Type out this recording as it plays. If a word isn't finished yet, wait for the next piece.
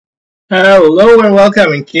Hello and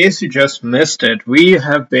welcome. In case you just missed it, we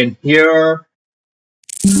have been here.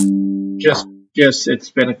 Just, just it's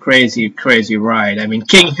been a crazy ride. I mean,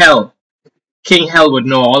 King Hell would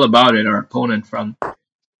know all about it. Our opponent from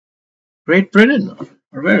Great Britain,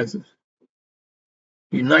 or where is it?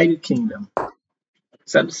 United Kingdom.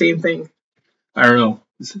 Is that the same thing? I don't know.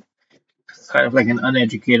 It's kind of like an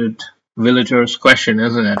uneducated villager's question,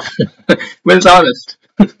 isn't it? But it's honest.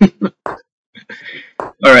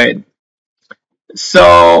 All right.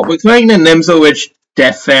 So we're playing the Nimzowitsch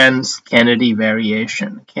Defense Kennedy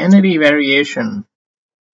Variation. Kennedy Variation.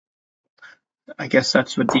 I guess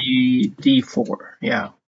that's with the D4, yeah.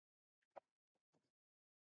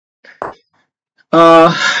 I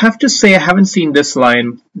have to say I haven't seen this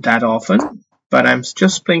line that often, but I'm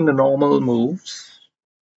just playing the normal moves.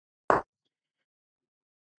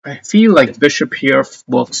 I feel like bishop here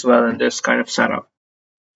works well in this kind of setup.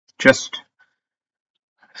 Just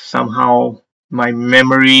somehow my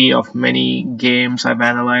memory of many games I've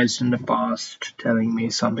analyzed in the past telling me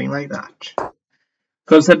something like that.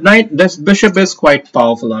 Because at night, this bishop is quite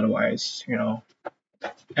powerful otherwise, you know.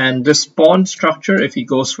 And this pawn structure, if he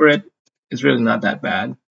goes for it, is really not that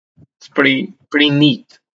bad. It's pretty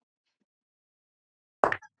neat.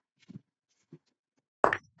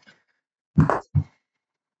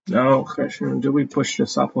 Now, question, do we push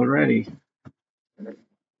this up already?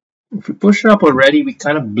 If we push it up already, we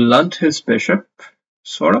kind of blunt his bishop,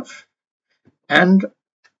 sort of. And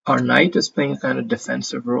our knight is playing a kind of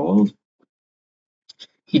defensive role.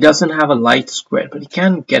 He doesn't have a light square, but he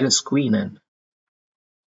can get his queen in.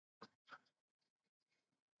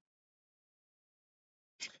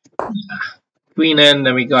 Yeah. Queen in,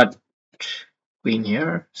 then we got queen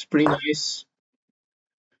here. It's pretty nice.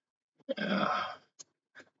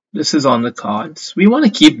 This is on the cards. We want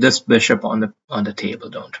to keep this bishop on the table,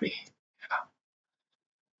 don't we?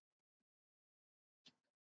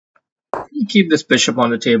 Yeah. Keep this bishop on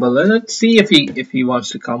the table. Let's see if he wants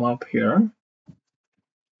to come up here.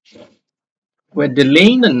 We're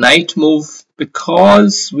delaying the knight move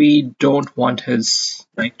because we don't want his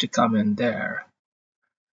knight to come in there.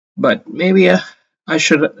 But maybe I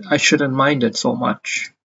shouldn't mind it so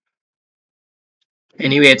much.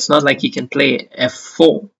 Anyway, it's not like he can play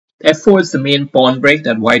f4. f4 is the main pawn break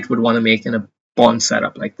that white would want to make in a pawn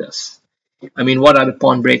setup like this. I mean, what other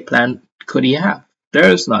pawn break plan could he have?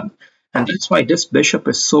 There is none. And that's why this bishop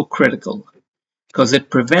is so critical. Because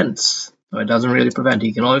it prevents, it doesn't really prevent,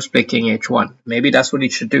 he can always play king h1. Maybe that's what he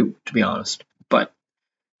should do, to be honest. But,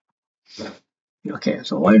 okay,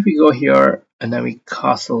 so what if we go here and then we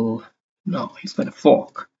castle, no, he's going to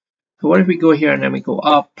fork. So what if we go here and then we go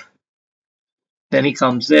up, then he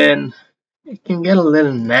comes in, it can get a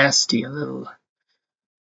little nasty, a little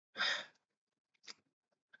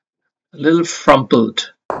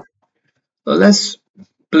frumpled. So let's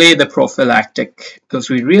play the prophylactic, because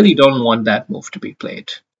we really don't want that move to be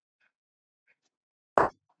played.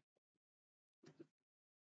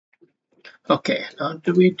 Okay, now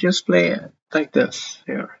do we just play it like this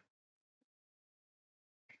here?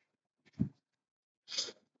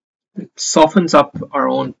 It softens up our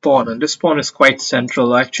own pawn, and this pawn is quite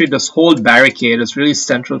central. Actually, this whole barricade is really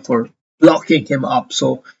central for blocking him up,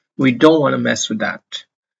 so we don't want to mess with that.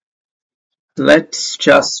 Let's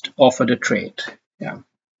just offer the trade. Yeah.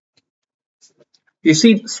 You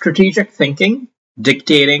see, strategic thinking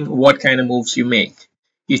dictating what kind of moves you make.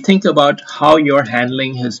 You think about how you're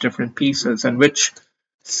handling his different pieces and which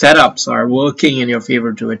setups are working in your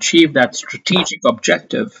favor to achieve that strategic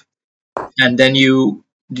objective, and then you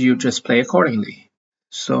just play accordingly.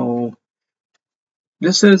 So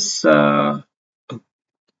this is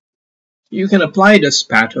you can apply this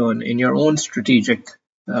pattern in your own strategic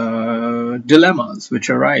dilemmas which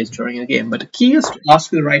arise during a game, but the key is to ask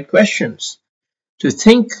the right questions, to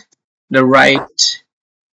think the right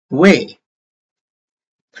way.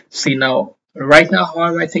 See, now, right now, how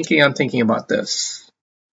am I thinking? I'm thinking about this.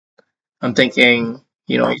 I'm thinking,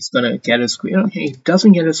 you know, he's going to get his queen. Okay, he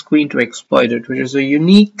doesn't get his queen to exploit it, which is a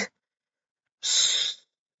unique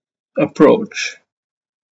approach.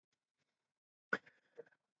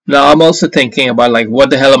 Now, I'm also thinking about, like, what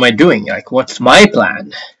the hell am I doing? Like, what's my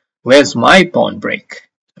plan? Where's my pawn break?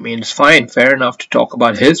 I mean, it's fine, fair enough to talk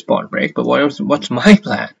about his pawn break, but what's my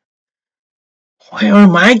plan? Where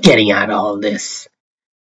am I getting at all this?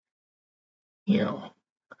 You know.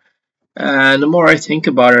 And the more I think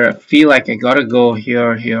about it, I feel like I gotta go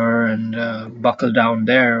here, and buckle down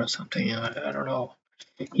there or something. I don't know.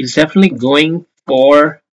 He's definitely going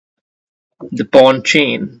for the pawn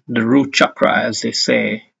chain, the root chakra, as they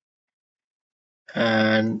say.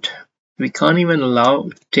 And we can't even allow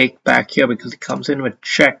take back here because he comes in with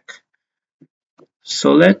check.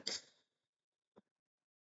 So let's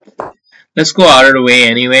go out of the way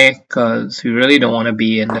anyway, because we really don't want to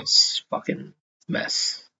be in this fucking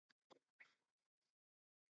mess.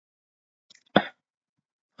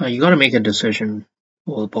 You gotta make a decision,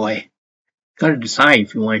 old boy. You gotta decide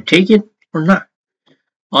if you want to take it or not.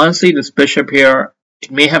 Honestly, this bishop here, it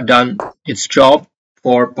may have done its job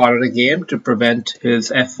for part of the game to prevent his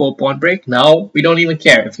f4 pawn break. Now, we don't even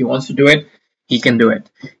care. If he wants to do it, he can do it.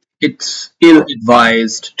 It's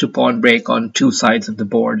ill-advised to pawn break on two sides of the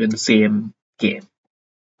board in the same game.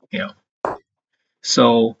 You know,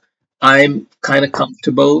 so I'm kind of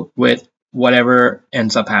comfortable with whatever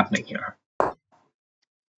ends up happening here.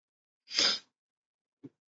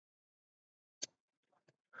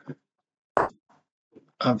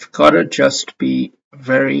 I've got to just be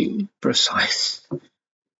very precise.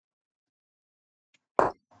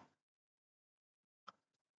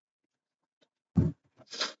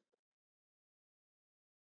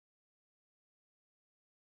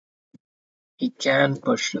 He can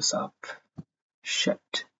push this up.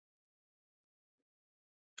 Shit.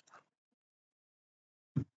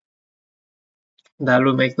 That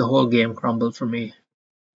will make the whole game crumble for me.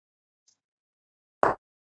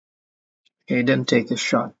 He didn't take his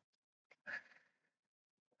shot.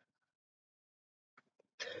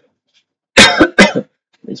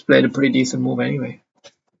 He's played a pretty decent move anyway.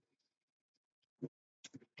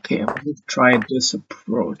 Okay, I'm going to try this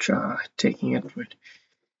approach, taking it with...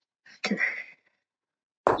 Okay.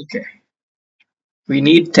 Okay. We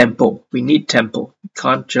need tempo. We need tempo. We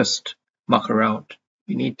can't just muck around.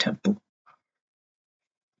 We need tempo.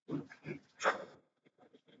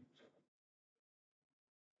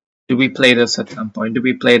 Do we play this at some point? Do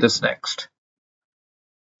we play this next?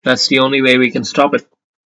 That's the only way we can stop it.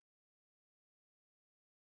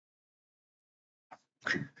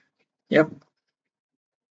 Yep.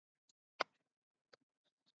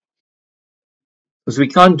 Because we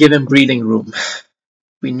can't give him breathing room.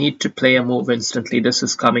 We need to play a move instantly. This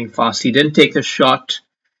is coming fast. He didn't take a shot,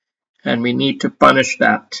 and we need to punish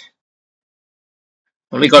that.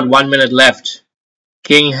 Only got 1 minute left.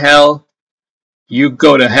 King Hell, you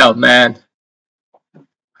go to hell, man.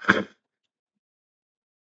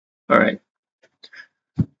 Alright.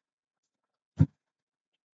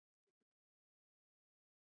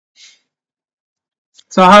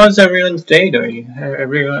 So how's everyone's day doing?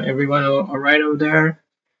 Everyone alright over there?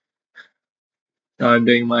 Now I'm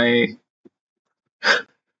doing my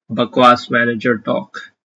Bakwas manager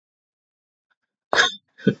talk.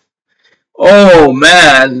 Oh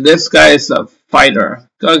man, this guy is a fighter.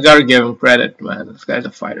 Gotta give him credit, man. This guy's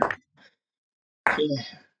a fighter. Okay,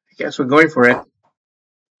 I guess we're going for it.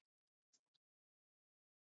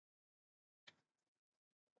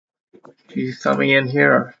 He's coming in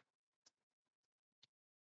here.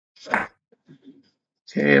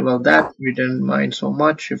 Okay, well that we didn't mind so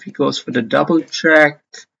much. If he goes for the double check,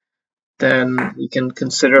 then we can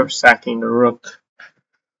consider sacking the rook.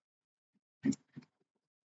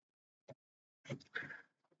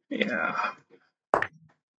 Yeah.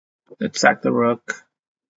 Let's sack the rook.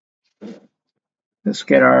 Let's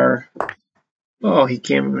get our... Oh, he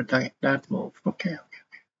came with that move. Okay.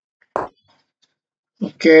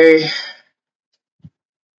 Okay.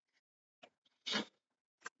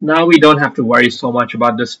 Now we don't have to worry so much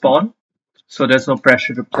about this pawn. So there's no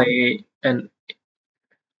pressure to play. And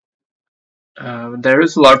there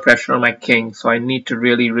is a lot of pressure on my king. So I need to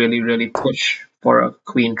really push for a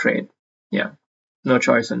queen trade. Yeah. No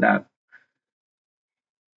choice in that.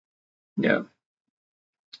 Yeah.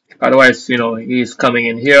 Otherwise, you know, he's coming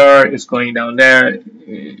in here, he's going down there,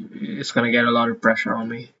 it's going to get a lot of pressure on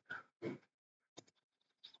me.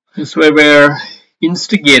 This way we're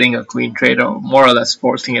instigating a queen trade, or more or less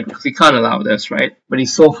forcing it, because we can't allow this, right? But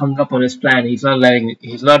he's so hung up on his plan, he's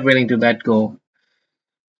not willing to let go.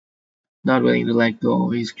 Not willing to let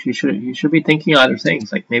go. He should be thinking other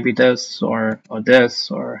things, like maybe this or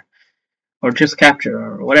this or just capture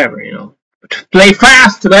or whatever, you know. But play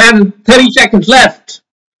fast, man! 30 seconds left!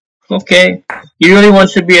 Okay, he really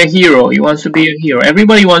wants to be a hero. He wants to be a hero.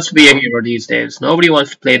 Everybody wants to be a hero these days. Nobody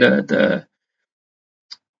wants to play the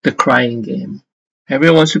crying game.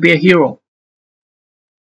 Everyone wants to be a hero.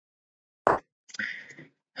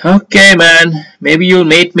 Okay, man. Maybe you'll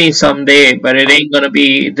mate me someday, but it ain't gonna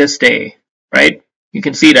be this day, right? You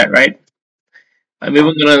can see that, right? I'm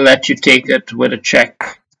even gonna let you take it with a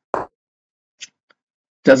check.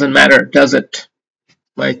 Doesn't matter, does it?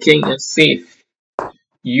 My king is safe.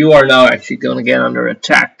 You are now actually gonna get under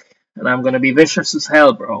attack, and I'm gonna be vicious as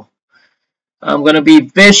hell, bro. I'm gonna be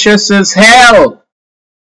vicious as hell!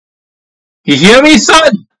 You hear me,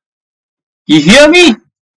 son? You hear me?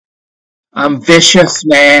 I'm vicious,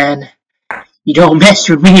 man. You don't mess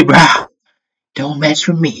with me, bro. Don't mess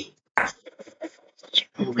with me.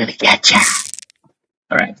 I'm gonna get ya.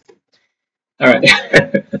 All right. All right.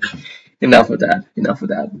 Enough of that. Enough of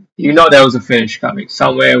that. You know there was a finish coming.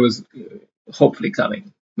 Somewhere it was hopefully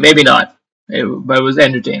coming. Maybe not, but it was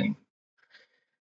entertaining.